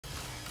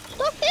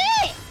Stop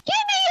it!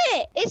 Give me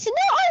it! It's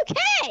not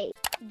okay!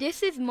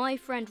 This is my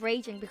friend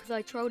raging because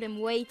I trolled him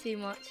way too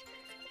much.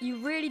 You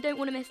really don't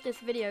want to miss this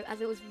video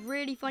as it was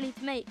really funny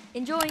to make.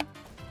 Enjoy!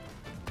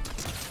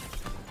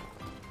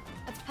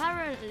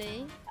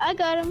 Apparently... I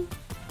got him.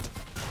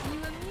 You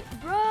and me...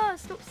 Bruh,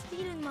 stop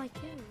stealing my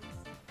kills.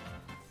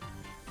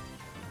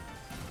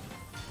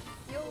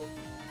 Yo!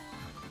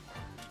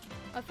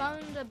 I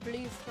found a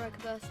blue striker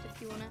burst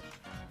if you want it.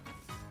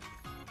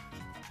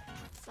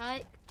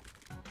 Psych.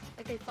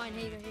 Okay, fine,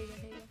 here you go, here you go,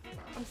 here you go.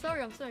 I'm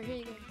sorry, here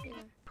you go, here you go.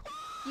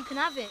 You can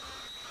have it.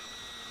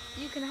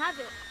 You can have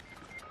it.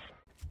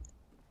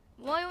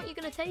 Why aren't you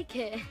gonna take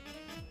it?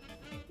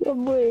 You're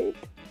weird.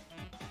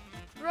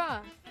 Bruh,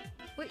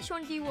 which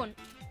one do you want?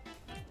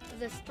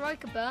 The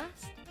striker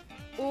burst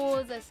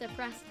or the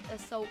suppressed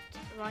assault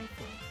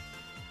rifle?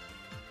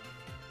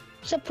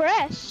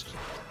 Suppressed?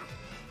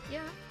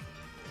 Yeah.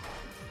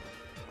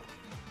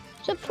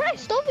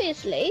 Suppressed,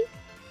 obviously.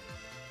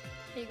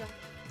 Here you go.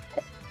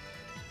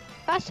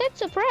 I said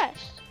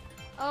suppressed.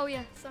 Oh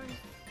yeah, sorry.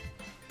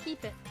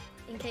 Keep it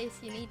in case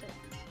you need it.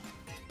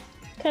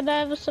 Can I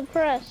have a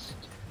suppressed?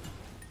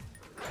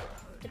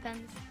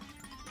 Depends.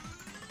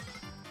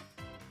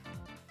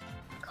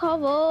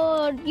 Come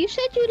on. You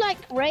said you like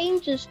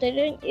Rangers,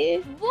 didn't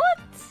you? What?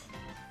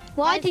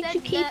 Why I did said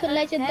you keep a they're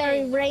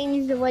legendary okay.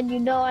 Ranger when you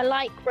know I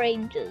like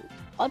Rangers?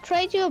 I'll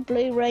trade you a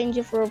blue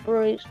Ranger for a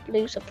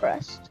blue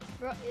suppressed.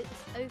 Bro,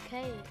 it's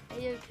okay.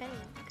 A-okay, okay?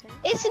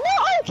 It's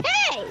not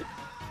okay!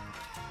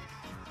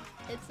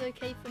 It's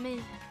okay for me.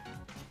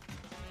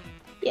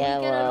 Yeah,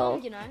 We get well,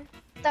 along, you know?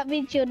 that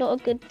means you're not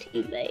a good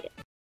teammate.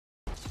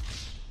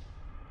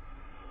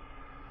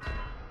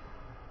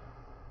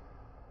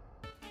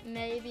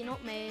 Maybe,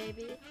 not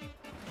maybe.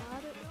 I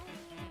don't know.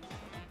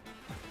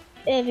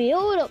 If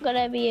you're not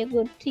gonna be a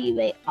good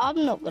teammate,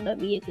 I'm not gonna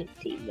be a good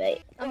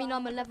teammate. I mean,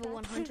 I'm a level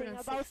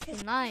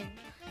 169.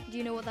 Do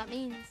you know what that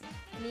means?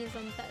 It means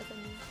I'm better than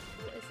you.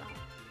 What is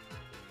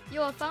that?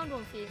 Yo, I found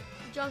one for you.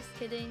 Just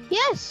kidding.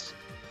 Yes!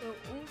 Will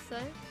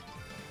also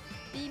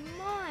be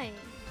mine.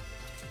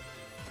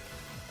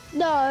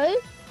 No!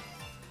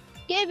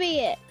 Give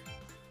me it!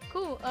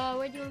 Cool,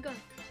 where do you want to go?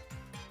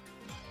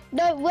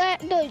 No, where?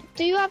 No,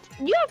 you have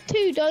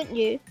two, don't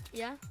you?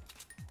 Yeah?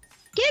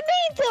 Give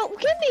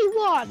me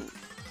one!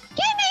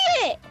 Give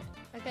me it!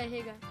 Okay, here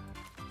you go.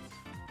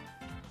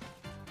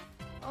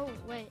 Oh,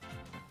 wait.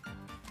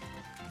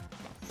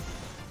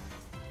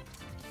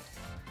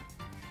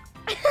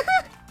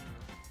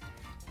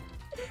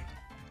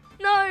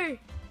 No!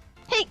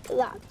 Take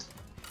that.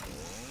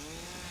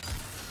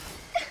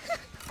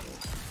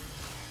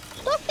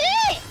 Stop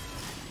it!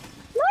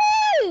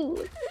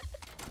 No!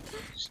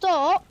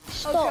 Stop.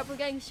 Oh crap, we're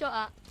getting shot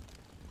at.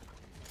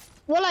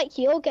 Well, like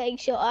you're getting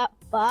shot at.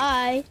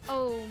 Bye.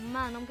 Oh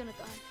man, I'm gonna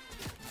die.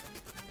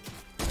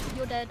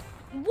 You're dead.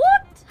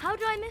 What? How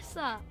did I miss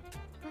that?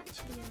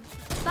 Actually,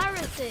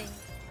 embarrassing.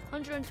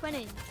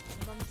 120.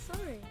 I'm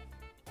sorry.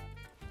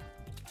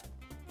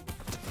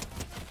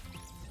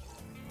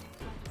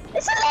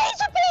 It's a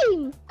laser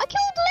beam! I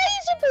killed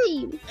laser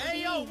beam!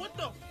 Hey yo, what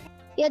the?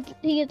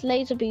 He had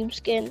laser beam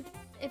skin.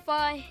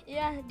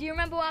 Yeah, do you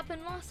remember what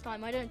happened last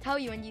time? I don't tell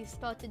you and you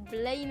started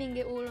blaming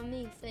it all on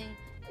me, saying,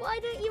 why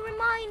don't you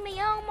remind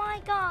me? Oh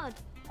my god.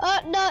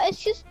 No,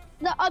 it's just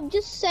that I'm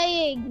just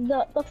saying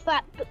that the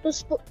fact that the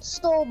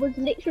storm was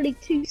literally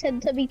 2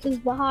 centimeters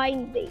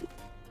behind me.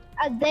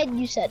 And then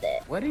you said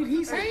it. What did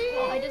he say?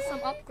 Oh, I did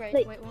some upgrade.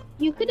 Like, Wait, what?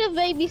 You could have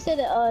maybe said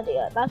it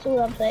earlier. That's all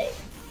I'm saying.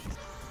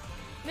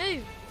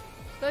 Move.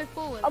 Go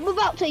forward. I'm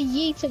about to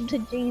yeet him to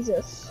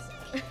Jesus.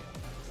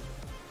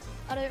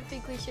 I don't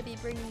think we should be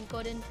bringing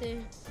God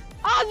into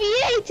I'm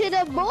yeeting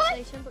him, boy!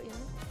 conversation, but you know.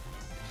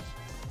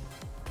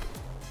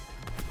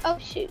 Oh,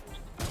 shoot.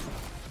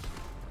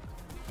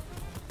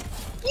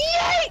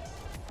 Yeet!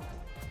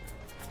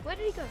 Where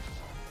did he go?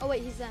 Oh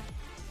wait, he's there.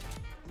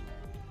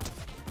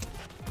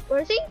 Where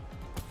is he?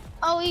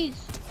 Oh, he's...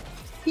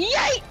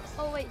 Yeet!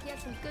 Oh wait, he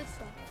had some good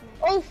stuff.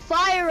 Oh,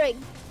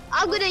 firing!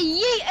 I'm gonna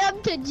yeet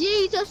him to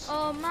Jesus!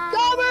 Oh man.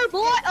 Come here,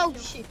 boy! Oh,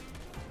 shit.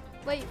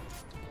 Wait.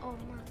 Oh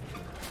man.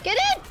 Get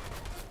in!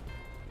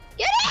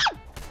 Get in!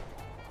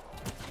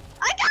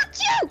 I got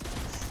you!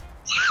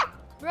 Yeah!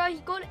 Bro, he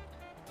got it.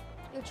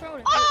 You're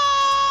trolling.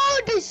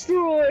 Oh,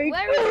 destroyed!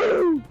 Where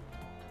is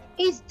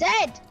he? He's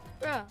dead!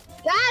 Bro. Got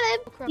him!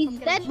 Oh, crap, He's I'm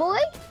getting dead, shot. boy!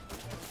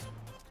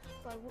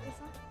 Bro, what was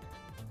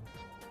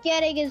that?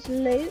 Getting his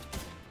loot.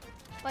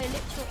 By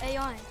literal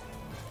AI.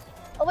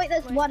 Oh, wait,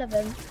 there's Wait. one of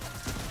them.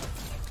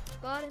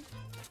 Got him.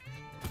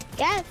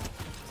 Get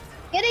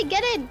in,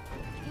 get in!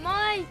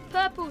 My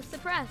purple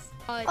suppress.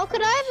 Oh,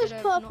 can I have his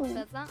should've purple? Not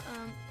said that.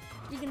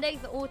 You can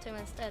take the auto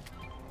instead.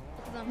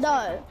 Because I'm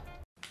No,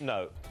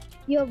 No.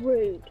 you're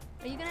rude.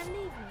 Are you gonna leave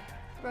me?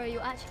 Bro,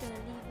 you're actually gonna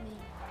leave me.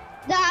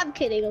 Nah, I'm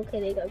kidding, I'm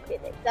kidding, I'm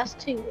kidding. That's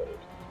too rude.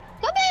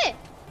 Come here!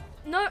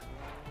 No!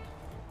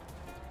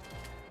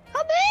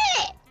 Come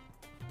here!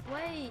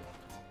 Wait.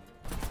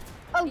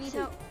 Oh, We need shoot.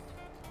 help.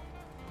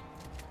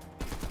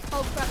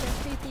 Oh crap,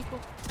 there's 2 people.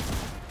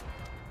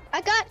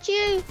 I got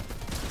you!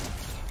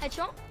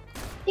 Headshot.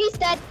 He's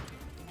dead.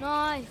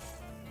 Nice.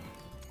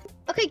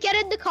 Okay, get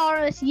in the car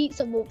and let's yeet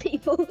some more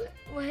people.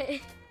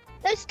 Wait.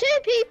 There's 2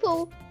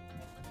 people.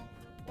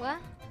 Where?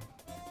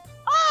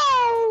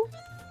 Oh!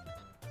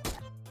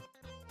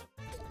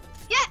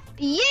 Yeah,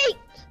 yeet!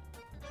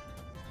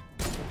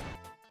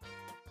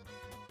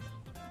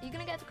 Are you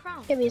gonna get the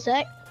crown? Give me a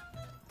sec.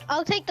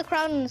 I'll take the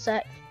crown in a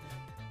sec.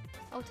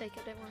 I'll take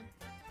it, don't worry.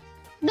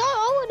 No,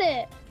 I want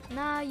it.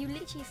 Nah, you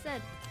literally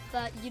said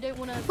that you don't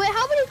wanna. Wait,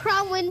 how many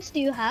crown wins do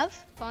you have?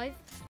 5.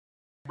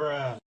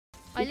 Bruh.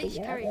 I literally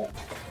carried it.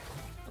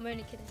 I'm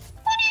only kidding.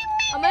 What do you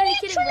mean? I'm only You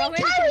kidding, bro. I'm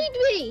literally only carried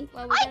me.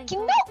 Well, we're I getting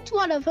close. knocked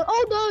one of them.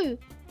 Oh no.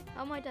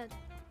 How am I dead?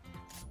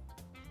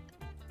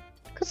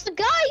 Because the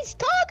guy's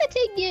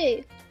targeting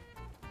you.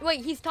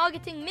 Wait, he's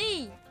targeting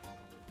me.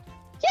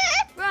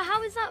 Yeah. Bro,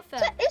 how is that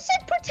fair? It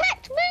said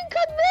protect Moon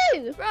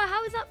can move. Bro,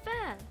 how is that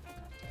fair?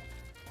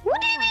 What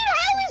do you mean?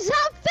 How is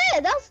that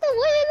fair? That's the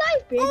way of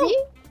life, baby.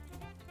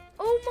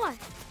 Oh my.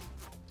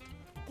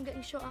 I'm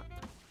getting shot at.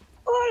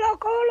 Hola,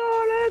 come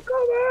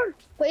on.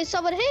 Wait, is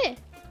someone here?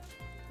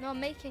 No, I'm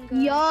making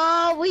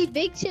Yeah, we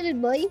big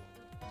chilling, boy.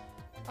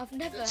 I've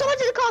never.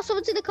 Someone's in the car.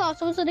 Someone's in the car.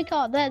 Someone's in the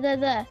car. There.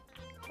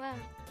 Where?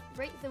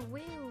 Break the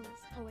wheels.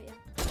 Oh wait,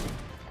 yeah.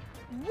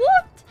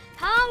 What?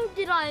 How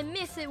did I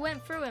miss? It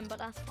went through him, but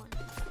that's fine.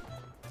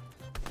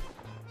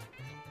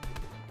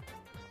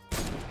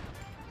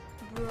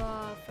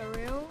 Bruh, for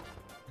real?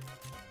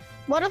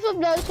 One of them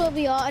knows where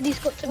we are, and he's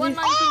got to move.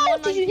 119, Oh,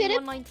 did you 119, hit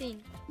him?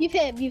 119. You've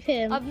hit him. You've hit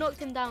him. I've knocked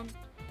him down.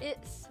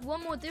 It's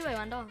one more duo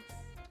and us.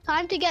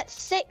 Time to get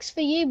 6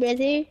 for you,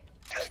 Brizzy.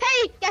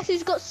 Hey, guess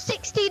who's got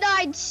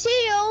 69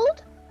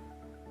 shield?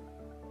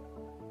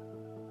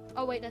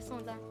 Oh wait, there's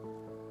someone there.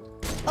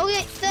 Oh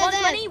yeah, they're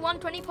 120,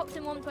 120, popped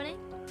in 120.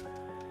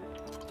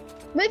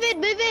 there.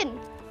 Move in.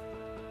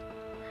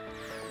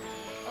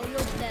 Oh,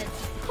 you're dead.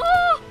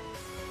 Oh!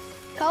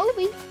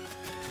 Kobe.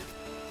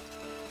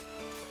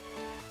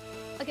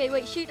 Okay,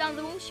 wait, shoot down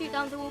the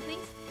wall, please.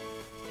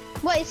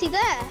 Wait, is he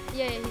there?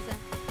 Yeah, he's there.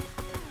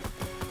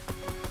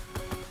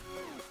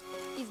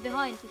 He's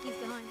behind, he's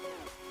behind.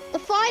 The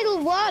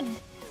final one.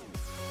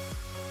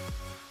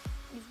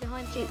 He's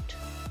behind. Shoot.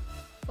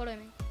 Follow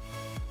me.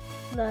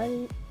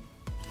 No.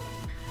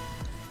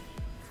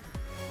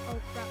 Oh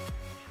crap.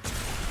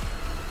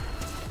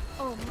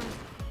 Oh man.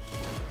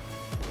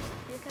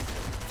 You okay?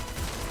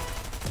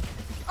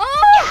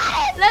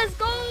 Oh! Let's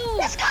go!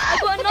 Let's go! I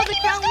got another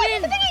crown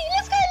win!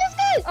 Let's go!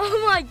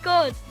 Oh my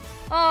god!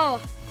 Oh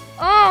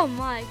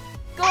my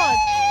god!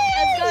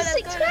 Let's go,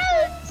 6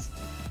 rounds!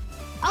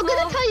 I'm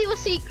gonna tell you a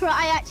secret.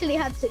 I actually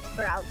had 6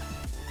 rounds.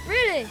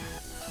 Really?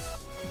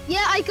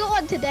 Yeah, I got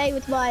one today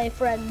with my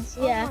friends.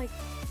 Yeah. Oh my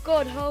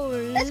god,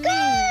 holy. Let's go!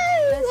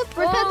 Let's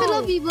Prepare go. the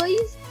lobby,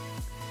 boys.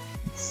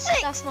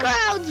 6 That's my-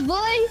 rounds,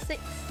 boys.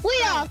 6.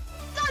 We are